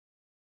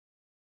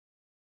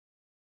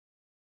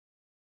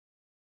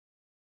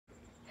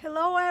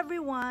Hello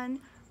everyone!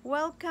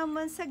 Welcome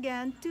once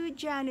again to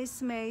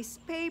Janice Mae's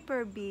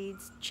Paper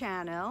Beads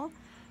channel.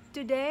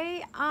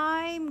 Today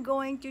I'm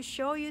going to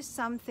show you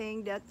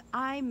something that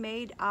I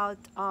made out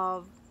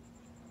of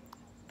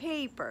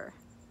paper.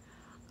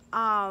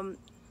 Um,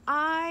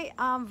 I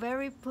am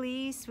very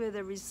pleased with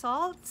the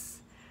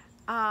results.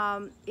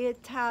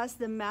 It has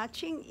the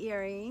matching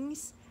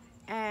earrings,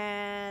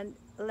 and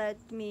let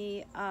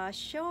me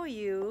show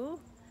you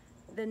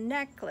the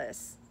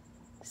necklace.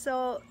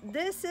 So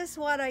this is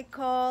what I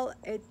call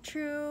a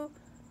true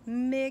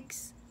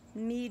mixed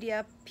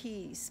media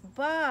piece,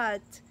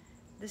 but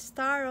the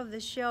star of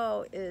the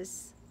show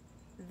is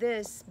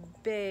this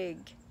big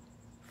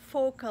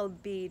focal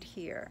bead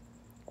here.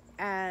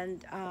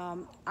 And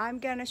I'm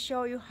gonna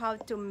show you how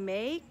to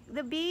make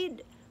the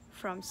bead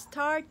from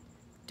start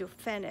to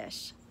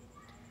finish.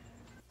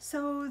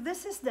 So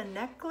this is the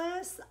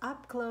necklace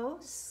up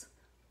close.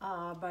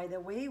 By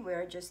the way,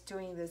 we're just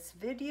doing this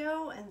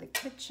video in the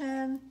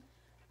kitchen.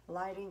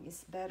 Lighting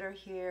is better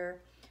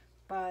here,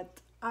 but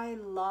I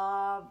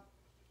love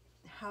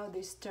how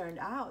this turned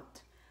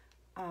out.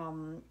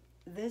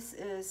 This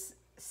is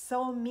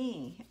so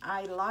me.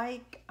 I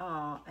like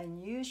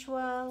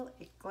unusual,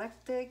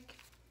 eclectic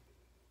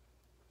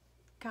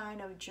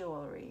kind of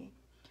jewelry.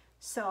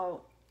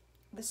 So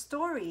the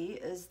story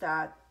is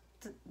that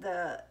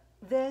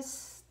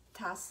this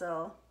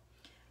tassel,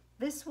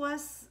 this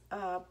was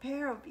a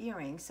pair of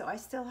earrings, so I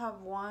still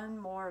have one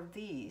more of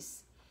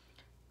these.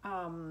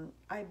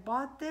 I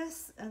bought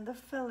this in the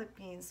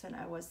Philippines when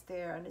I was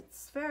there, and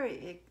it's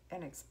very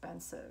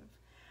inexpensive.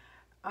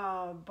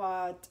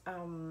 But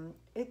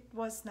it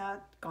was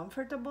not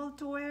comfortable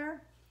to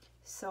wear,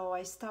 so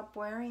I stopped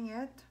wearing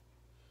it.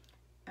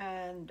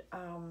 And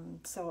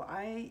so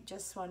I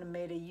just want to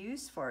make a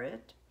use for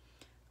it.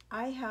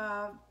 I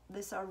have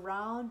this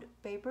round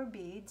paper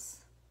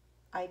beads.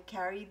 I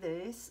carry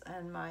this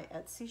in my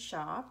Etsy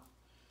shop.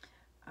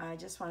 I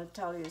just want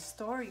to tell you a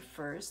story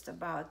first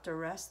about the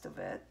rest of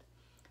it.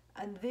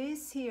 And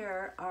these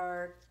here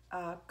are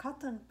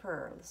cotton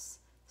pearls.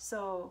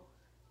 So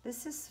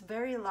this is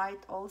very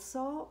light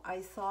also. I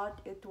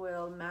thought it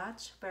will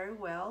match very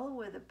well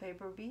with the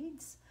paper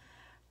beads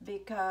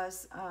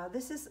because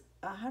this is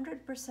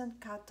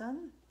 100%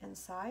 cotton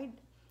inside,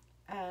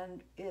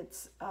 and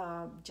it's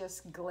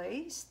just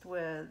glazed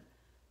with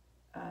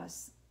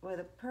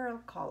a pearl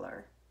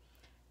color.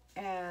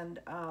 And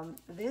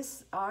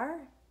these are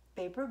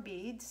paper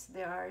beads.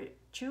 They are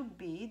tube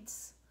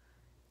beads.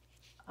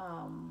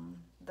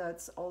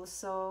 That's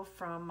also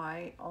from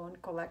my own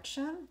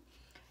collection.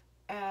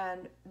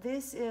 And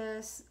this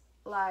is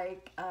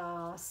like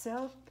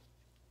silk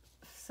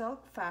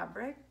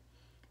fabric,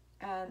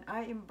 and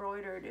I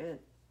embroidered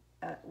it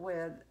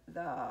with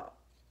the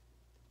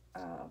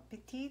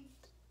petite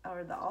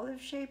or the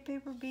olive shaped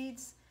paper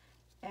beads.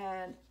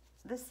 And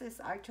this is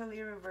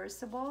actually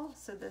reversible,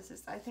 so this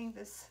is, I think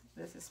this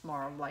is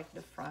more like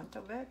the front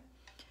of it.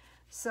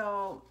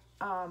 So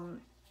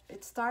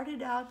it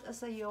started out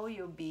as a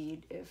yo-yo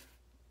bead, if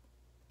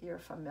you're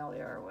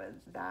familiar with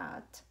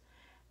that.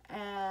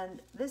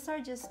 And these are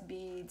just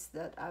beads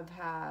that I've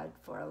had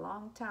for a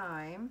long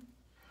time,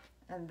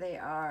 and they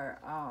are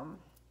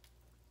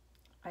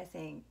I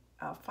think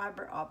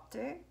fiber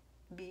optic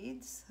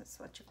beads, that's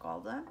what you call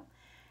them.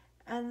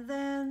 And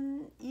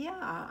then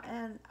yeah,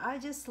 and I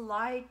just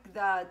like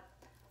that,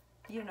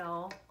 you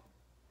know,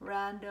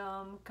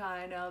 random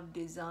kind of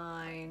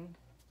design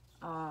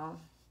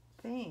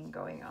thing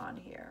going on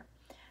here.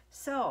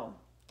 So,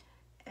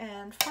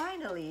 and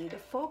finally, the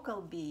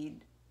focal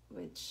bead,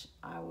 which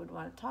I would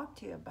want to talk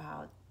to you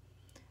about,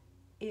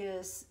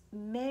 is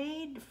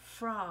made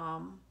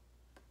from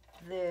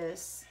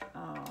this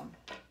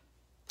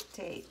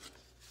tape.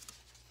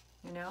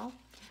 You know,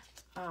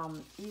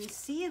 you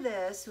see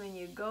this when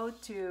you go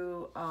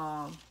to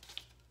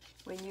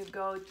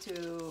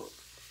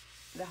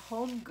the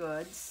Home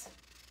Goods.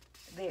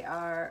 They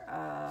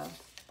are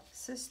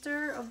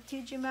sister of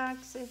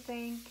TJX, I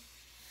think,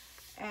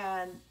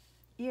 and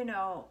you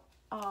know,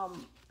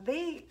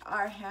 they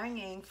are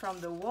hanging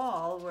from the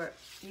wall where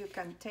you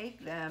can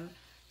take them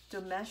to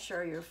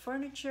measure your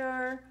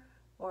furniture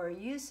or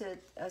use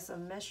it as a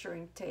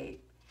measuring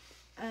tape.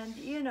 And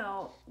you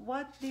know,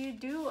 what do you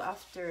do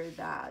after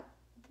that?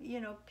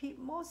 You know,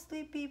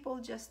 mostly people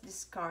just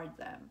discard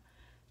them.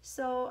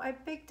 So I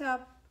picked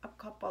up a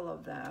couple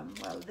of them.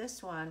 Well,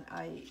 this one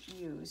I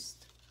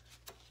used,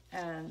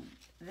 and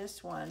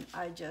this one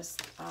I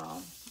just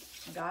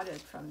got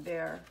it from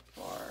there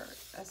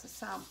as a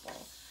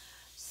sample.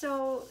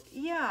 So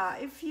yeah,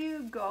 if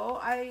you go,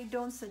 I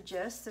don't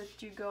suggest that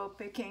you go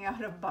picking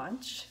out a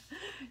bunch.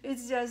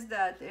 It's just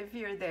that if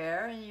you're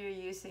there and you're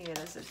using it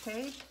as a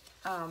tape,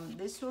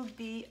 this will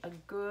be a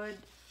good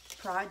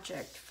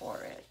project for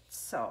it.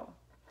 So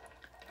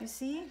you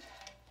see,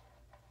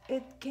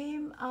 it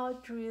came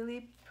out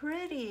really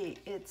pretty.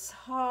 It's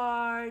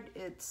hard.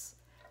 It's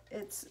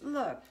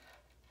look,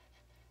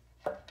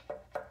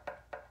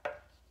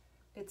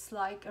 it's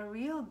like a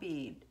real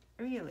bead,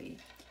 really.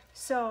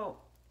 So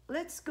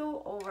let's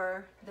go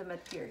over the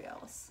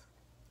materials.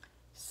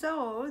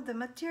 So the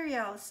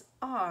materials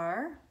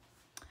are,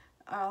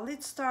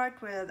 let's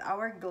start with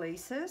our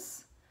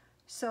glazes.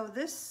 So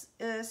this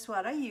is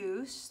what I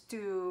use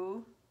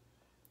to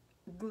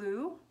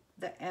glue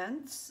the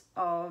ends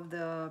of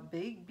the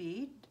big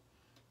bead,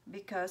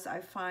 because I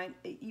find,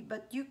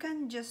 but you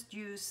can just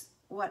use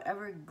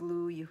whatever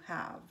glue you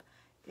have.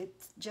 It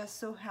just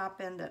so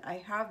happened that I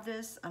have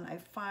this and I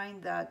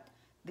find that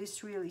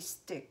this really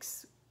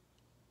sticks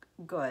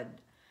good.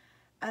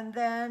 And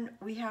then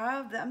we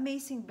have the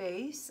Amazing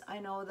Base. I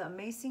know the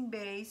Amazing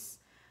Base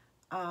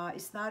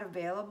is not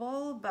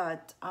available,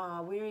 but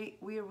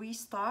we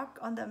restock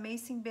on the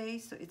Amazing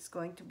Base, so it's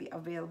going to be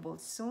available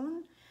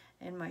soon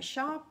in my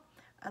shop.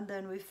 And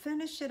then we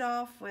finish it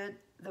off with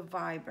the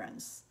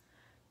Vibrance.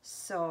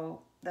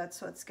 So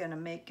that's what's gonna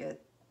make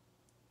it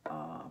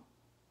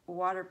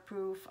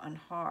waterproof and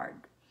hard.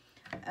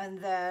 And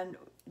then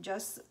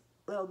just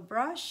a little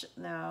brush.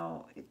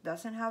 Now it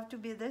doesn't have to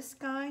be this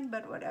kind,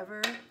 but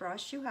whatever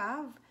brush you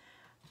have.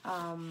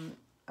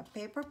 A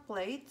paper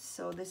plate,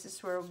 so this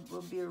is where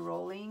we'll be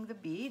rolling the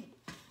bead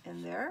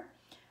in there.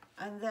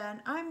 And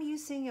then I'm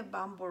using a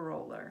bamboo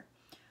roller.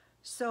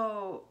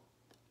 So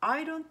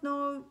I don't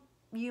know,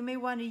 you may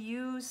want to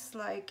use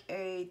like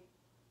a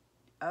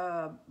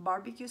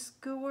barbecue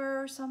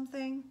skewer or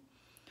something,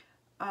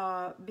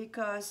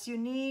 because you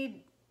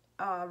need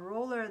a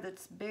roller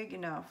that's big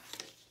enough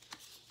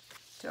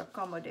to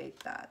accommodate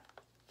that.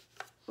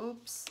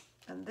 Oops,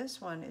 and this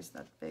one is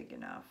not big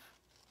enough.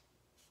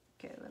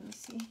 Okay, let me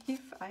see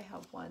if I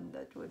have one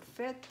that would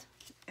fit.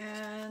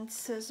 And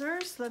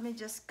scissors, let me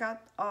just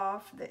cut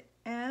off the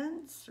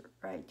ends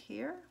right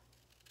here.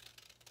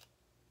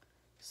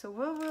 So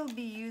we will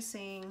be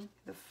using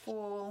the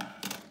full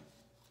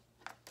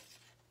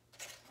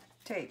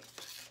tape,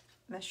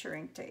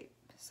 measuring tape.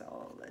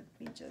 So let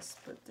me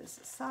just put this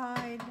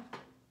aside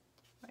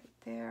right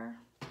there.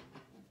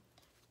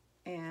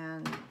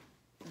 And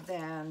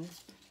then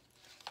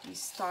we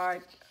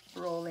start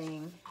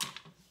rolling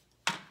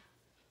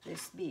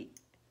this bead.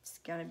 It's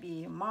gonna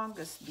be a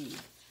humongous bead.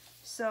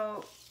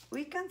 So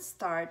we can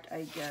start,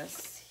 I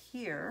guess,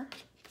 here.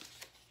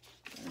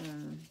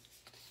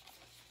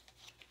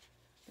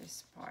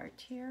 This part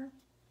here.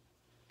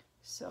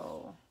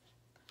 So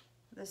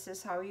this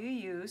is how you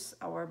use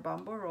our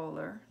bamboo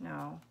roller.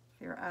 Now,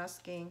 if you're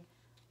asking,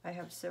 I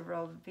have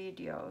several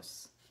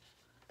videos.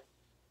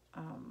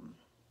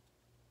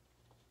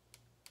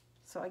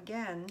 So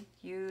again,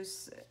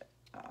 use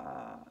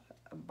a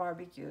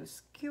barbecue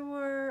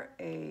skewer,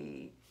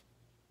 a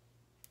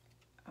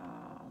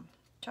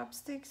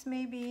chopsticks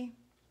maybe.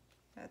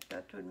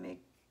 That would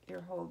make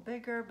your hole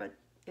bigger, but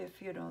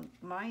if you don't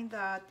mind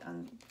that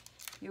and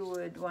you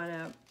would want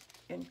to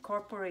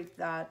incorporate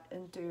that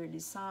into your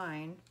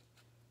design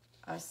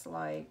as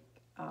like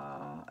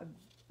a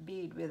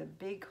bead with a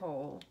big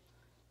hole,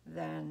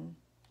 then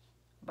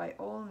by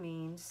all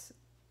means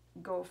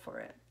go for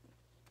it.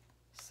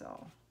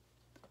 So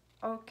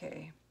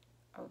okay,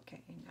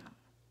 now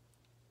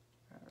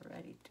we're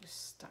ready to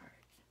start.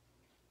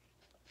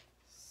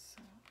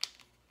 So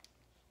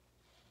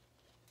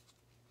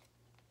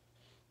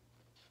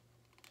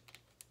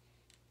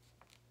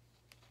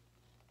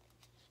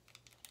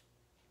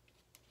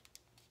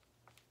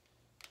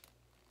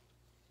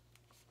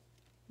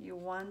you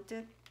want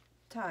it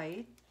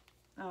tight,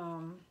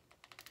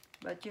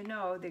 but you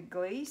know the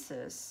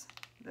glazes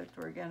that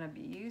we're gonna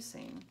be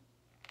using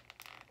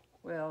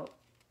will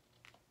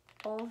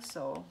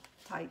also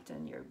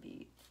tighten your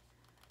bead.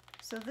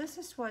 So this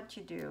is what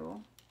you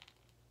do.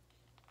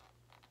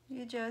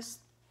 You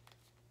just,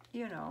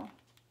 you know,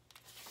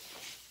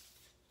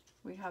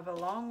 we have a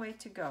long way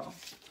to go.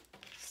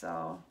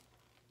 So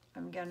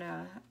I'm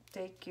gonna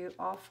take you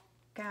off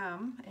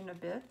cam in a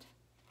bit.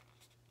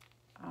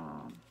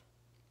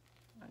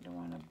 I don't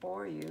want to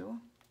bore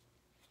you.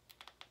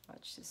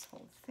 Watch this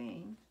whole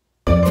thing.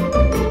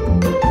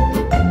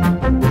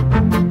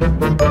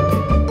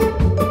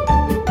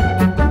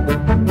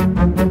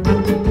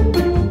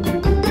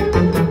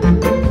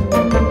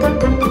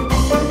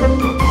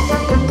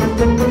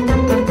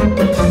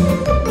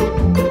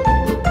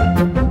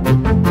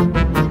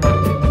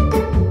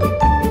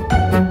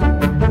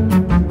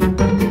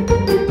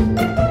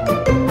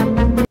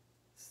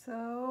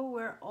 So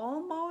we're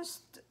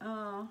almost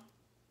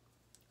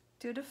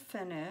to the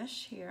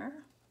finish here.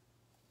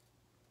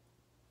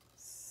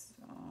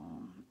 So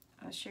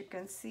as you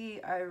can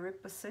see, I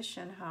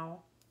reposition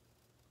how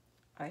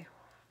I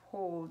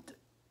hold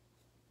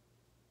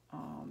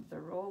the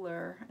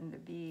roller and the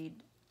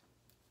bead.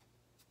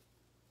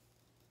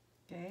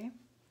 Okay,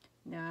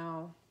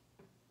 now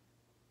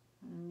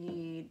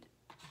need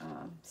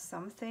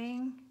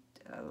something,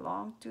 a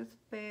long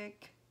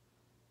toothpick,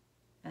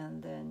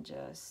 and then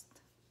just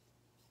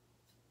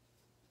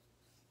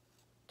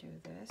do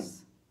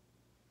this.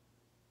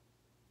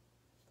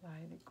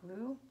 Apply the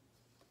glue.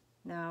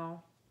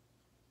 Now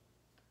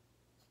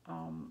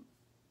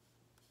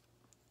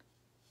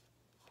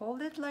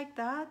hold it like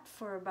that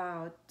for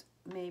about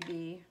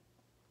maybe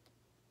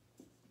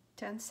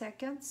 10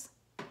 seconds.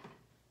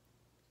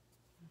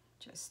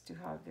 just to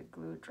have the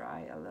glue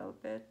dry a little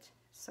bit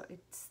so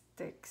it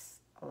sticks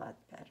a lot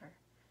better.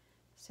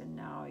 So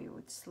now you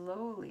would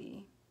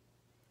slowly,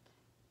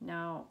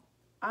 now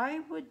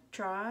I would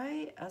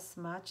try as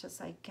much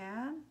as I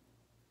can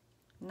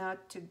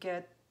not to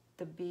get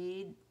the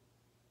bead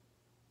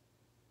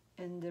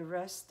in the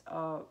rest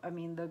of, I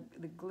mean the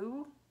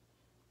glue,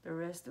 the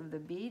rest of the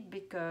bead,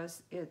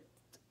 because it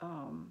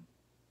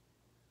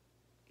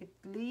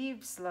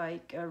leaves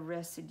like a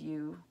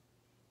residue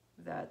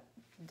that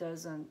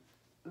doesn't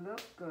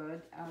look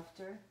good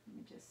after. Let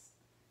me just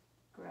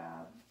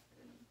grab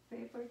a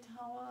paper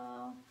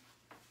towel.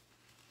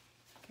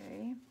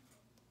 Okay,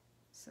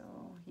 so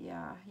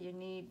yeah, you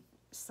need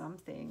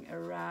something, a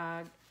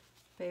rag,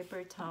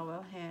 paper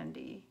towel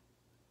handy.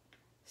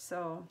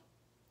 So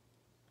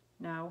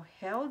now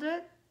held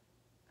it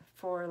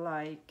for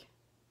like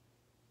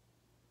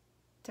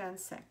 10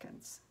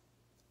 seconds.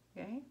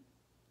 Okay,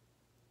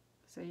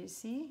 so you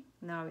see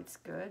now it's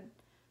good,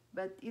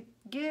 but it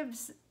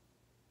gives,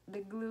 the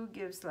glue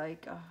gives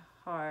like a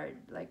hard,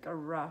 like a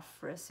rough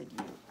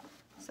residue,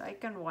 so I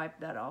can wipe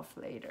that off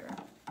later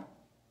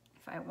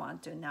if I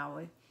want to. Now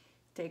we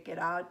take it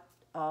out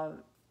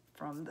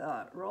from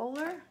the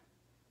roller,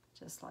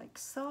 just like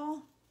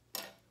so,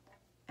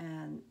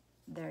 and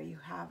there you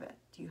have it.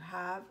 You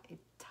have a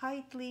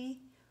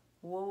tightly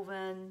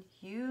woven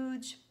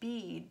huge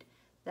bead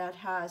that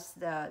has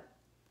that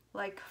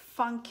like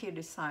funky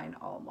design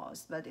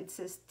almost, but it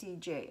says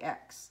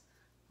TJX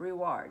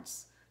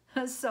rewards.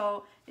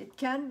 So it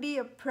can be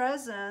a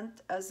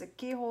present as a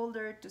key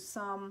holder to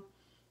some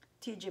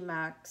TJ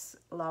Maxx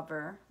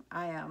lover.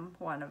 I am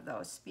one of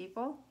those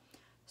people.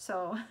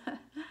 So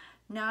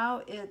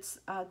now it's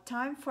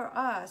time for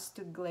us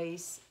to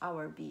glaze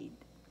our bead.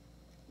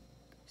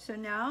 So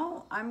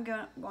now I'm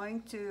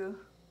going to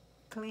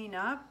clean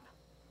up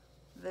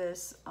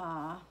this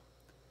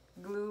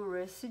glue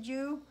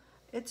residue.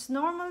 It's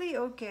normally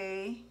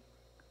okay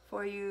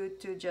for you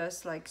to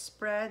just like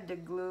spread the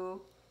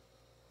glue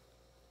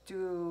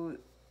to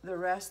the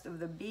rest of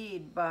the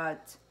bead,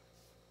 but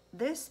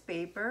this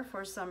paper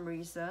for some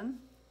reason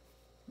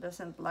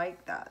doesn't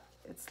like that.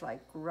 It's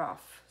like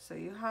rough, so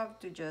you have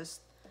to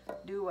just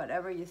do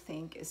whatever you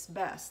think is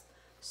best.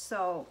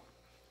 So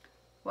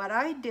what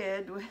I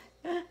did with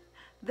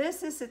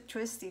this is a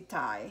twisty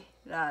tie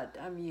that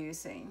I'm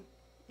using.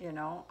 You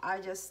know,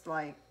 I just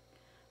like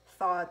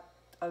thought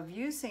of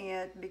using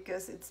it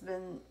because it's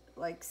been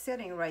like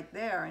sitting right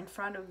there in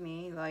front of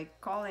me, like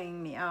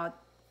calling me out,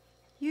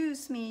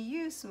 use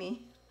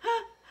me,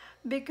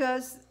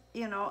 because,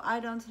 you know, I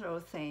don't throw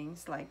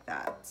things like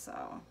that,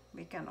 so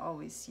we can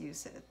always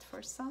use it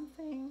for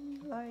something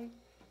like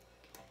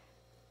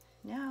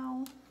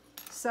now.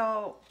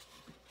 So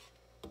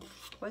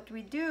what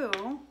we do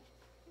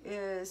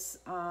is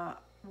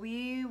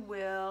we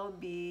will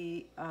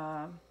be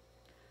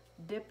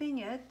dipping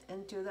it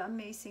into the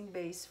amazing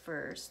base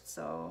first.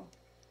 So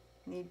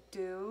need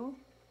to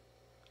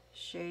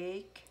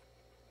shake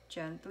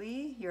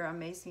gently your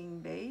amazing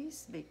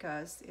base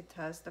because it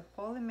has the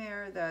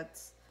polymer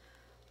that's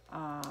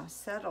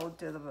settled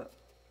to the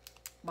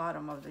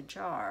bottom of the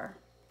jar,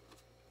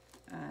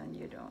 and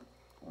you don't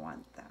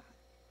want that.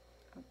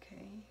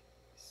 Okay,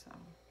 so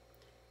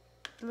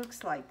it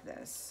looks like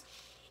this.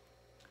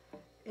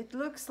 It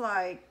looks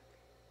like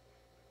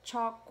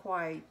chalk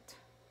white,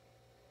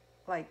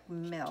 like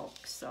milk.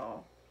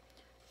 So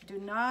do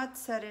not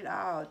set it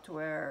out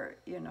where,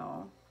 you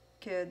know,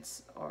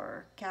 kids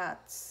or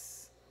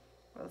cats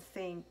will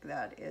think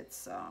that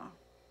it's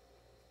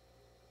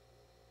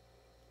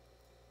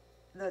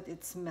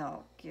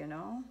milk, you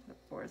know, the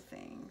poor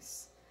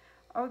things.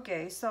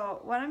 Okay, so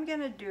what I'm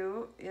gonna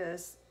do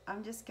is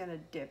I'm just gonna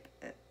dip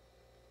it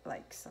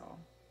like so.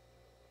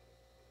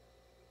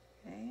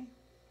 Okay,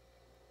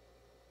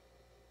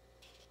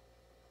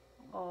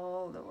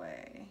 all the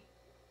way,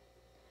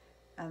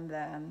 and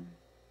then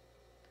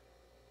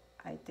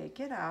I take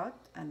it out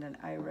and then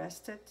I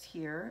rest it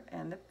here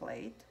in the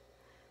plate.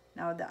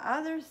 Now the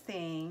other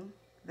thing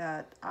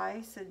that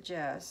I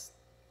suggest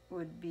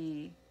would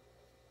be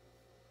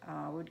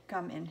would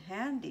come in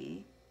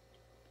handy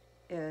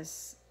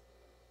is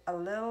a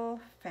little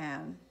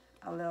fan,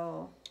 a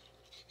little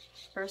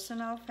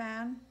personal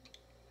fan,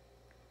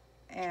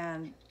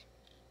 and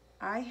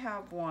I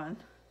have one.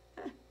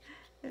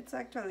 It's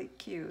actually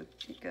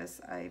cute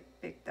because I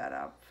picked that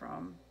up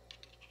from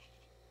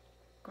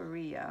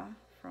Korea,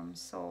 from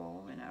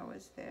Seoul when I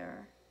was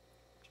there.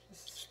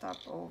 Just stop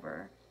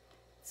over.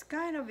 It's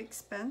kind of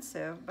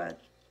expensive,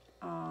 but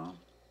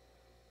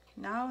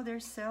now they're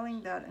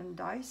selling that in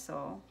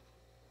Daiso,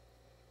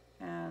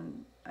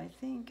 and I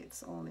think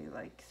it's only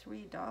like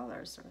 $3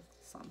 or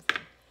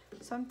something.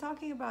 So I'm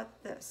talking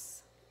about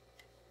this.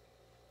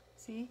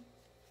 See?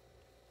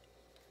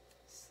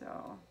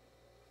 So,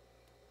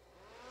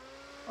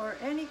 or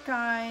any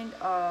kind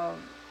of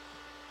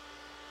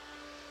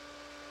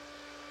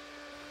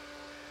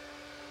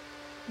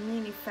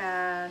mini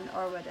fan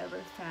or whatever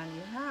fan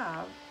you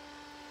have,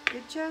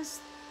 it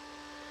just,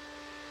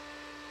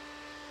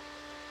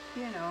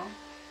 you know,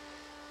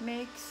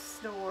 makes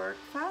the work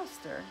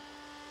faster.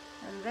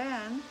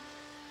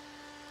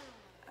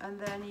 And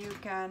then you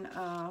can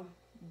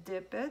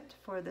dip it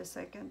for the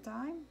second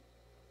time.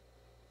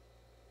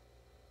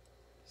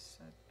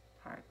 Set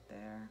part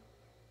there.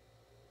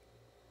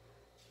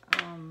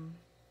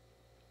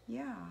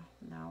 Yeah,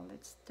 now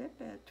let's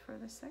dip it for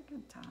the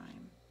second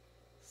time.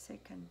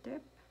 Second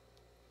dip.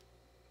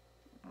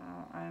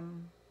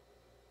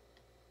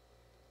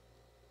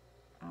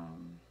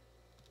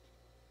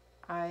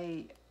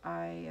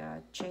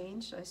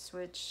 I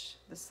switched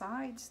the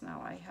sides.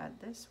 Now I had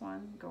this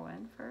one go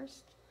in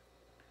first,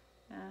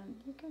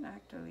 and you can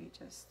actually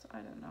just, I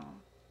don't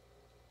know,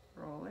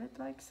 roll it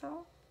like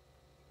so.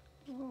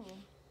 Ooh,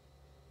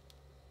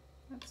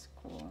 that's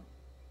cool.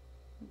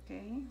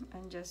 Okay,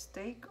 and just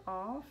take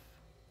off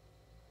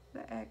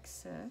the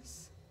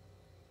excess.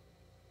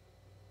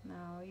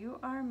 Now you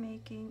are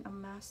making a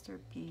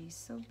masterpiece,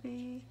 so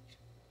be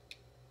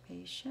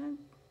patient.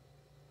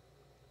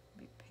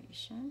 Be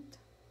patient.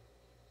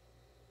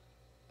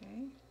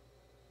 Okay,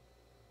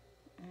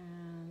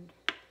 and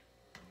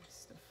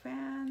it's the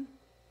fan.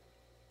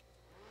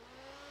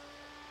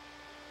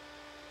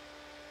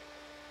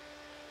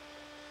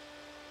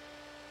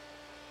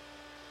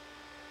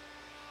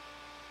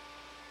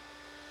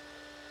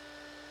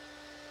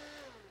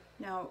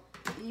 Now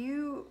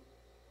you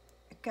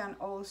can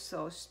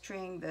also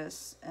string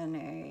this in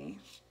a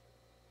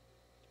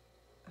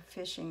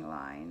fishing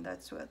line.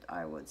 That's what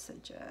I would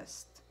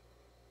suggest,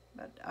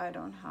 but I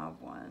don't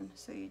have one,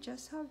 so you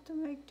just have to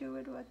make do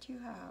with what you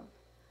have.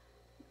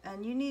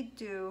 And you need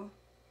to,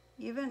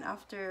 even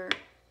after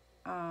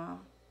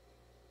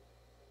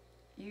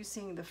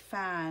using the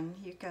fan,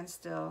 you can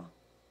still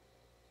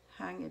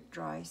hang it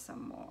dry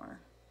some more,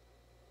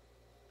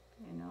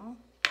 you know,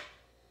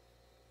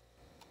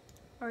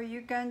 or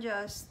you can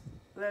just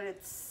let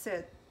it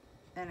sit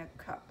in a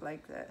cup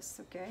like this.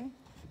 Okay,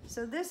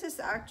 so this is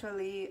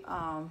actually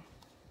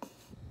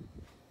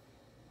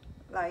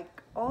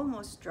like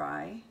almost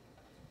dry,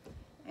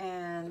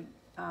 and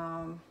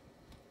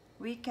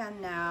we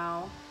can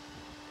now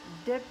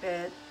dip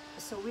it.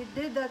 So we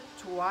did that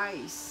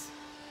twice.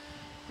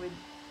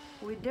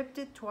 We dipped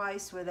it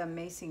twice with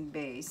Amazing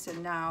Base, so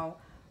now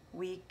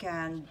we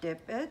can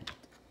dip it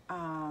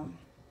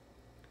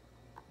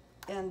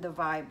in the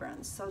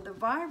Vibrance. So the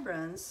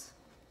Vibrance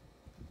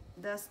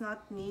does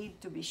not need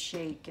to be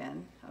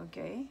shaken,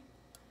 okay?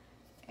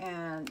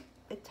 And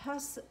it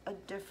has a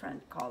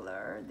different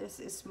color. This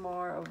is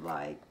more of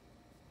like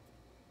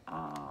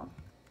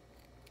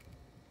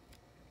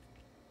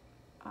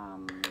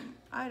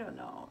I don't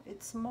know,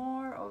 it's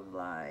more of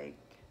like,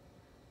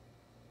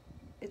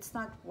 it's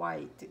not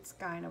white, it's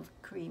kind of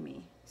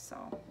creamy. So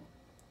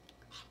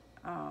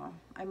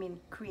I mean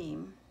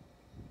cream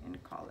in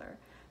color.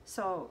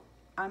 So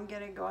I'm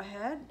gonna go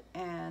ahead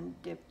and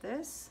dip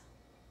this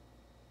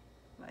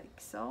like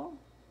so.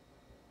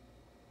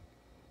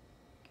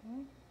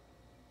 Okay.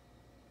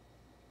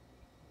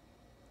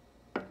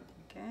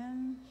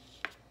 Again.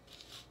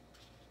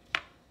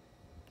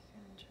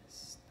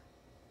 Just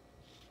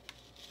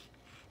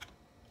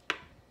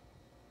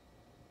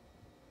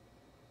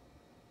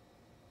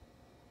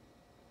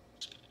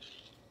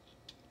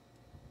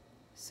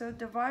so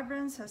the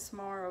Vibrance has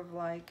more of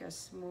like a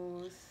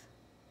smooth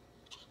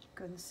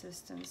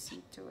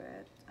consistency to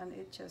it, and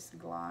it just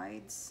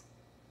glides,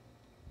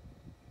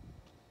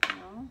 you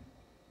know,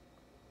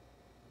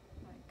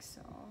 like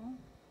so.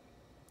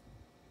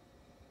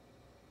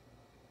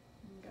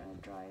 I'm gonna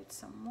dry it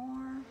some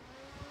more.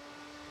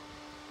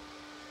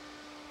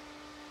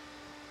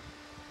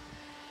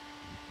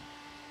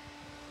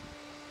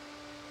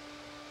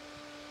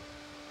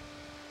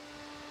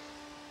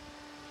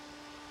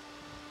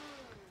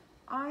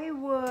 I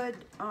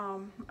would,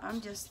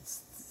 I'm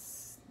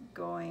just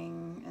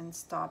going and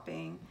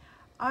stopping.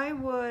 I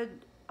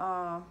would,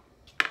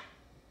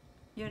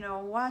 you know,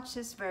 watch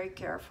this very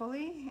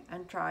carefully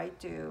and try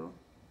to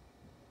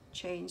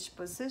change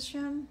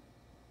position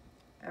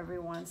every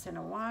once in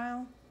a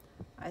while.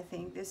 I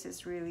think this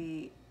is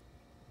really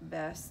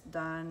best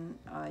done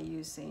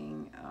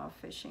using a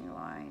fishing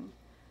line.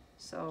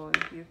 So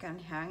you can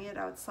hang it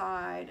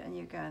outside and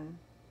you can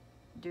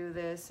do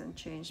this and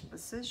change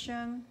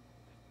position,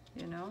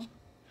 you know.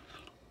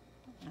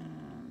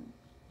 And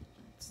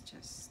let's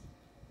just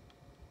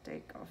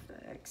take off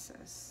the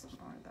excess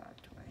more that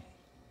way.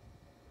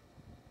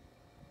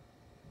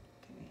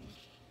 Okay,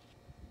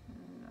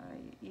 and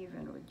I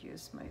even would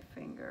use my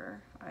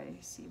finger. I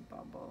see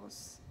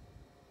bubbles.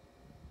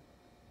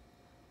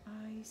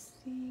 I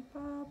see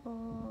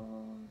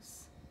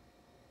bubbles.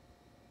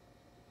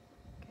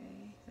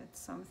 Okay, that's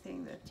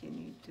something that you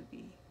need to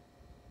be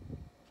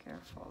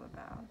careful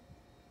about.